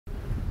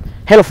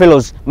Hello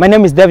fellows, my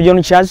name is David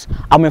John Charles.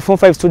 I'm a Form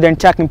 5 student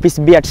tackling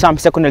PCB at Sam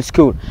Secondary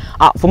School.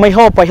 For my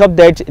hope, I hope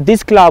that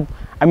this club,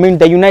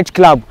 the Unite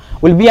Club,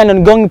 will be an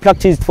ongoing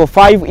practice for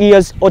 5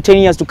 years or 10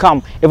 years to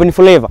come, even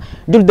forever,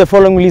 due to the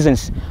following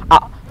reasons.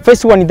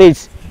 First one is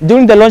this: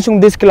 during the launching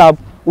of this club,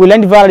 we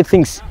learned various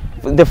things.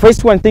 The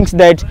first one thinks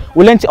that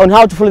we learned on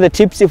how to follow the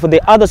tips for the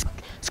other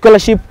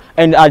scholarship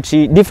and at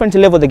different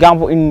level the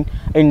gamble in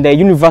the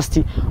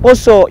university.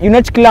 Also,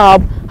 Unite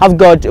Club have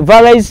got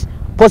various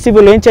possible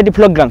oriented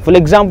program, for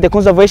example the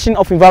conservation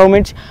of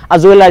environment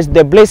as well as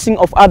the blessing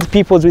of other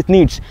people with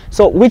needs,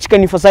 so which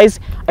can emphasize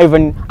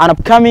even an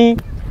upcoming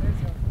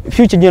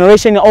future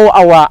generation or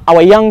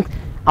our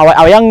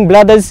young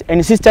brothers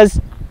and sisters,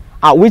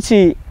 which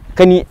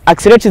can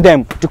accelerate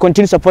them to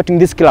continue supporting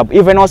this club.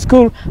 Even our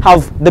school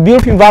have the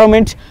beautiful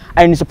environment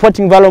and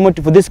supporting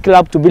environment for this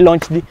club to be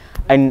launched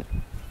and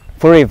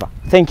forever.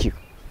 Thank you.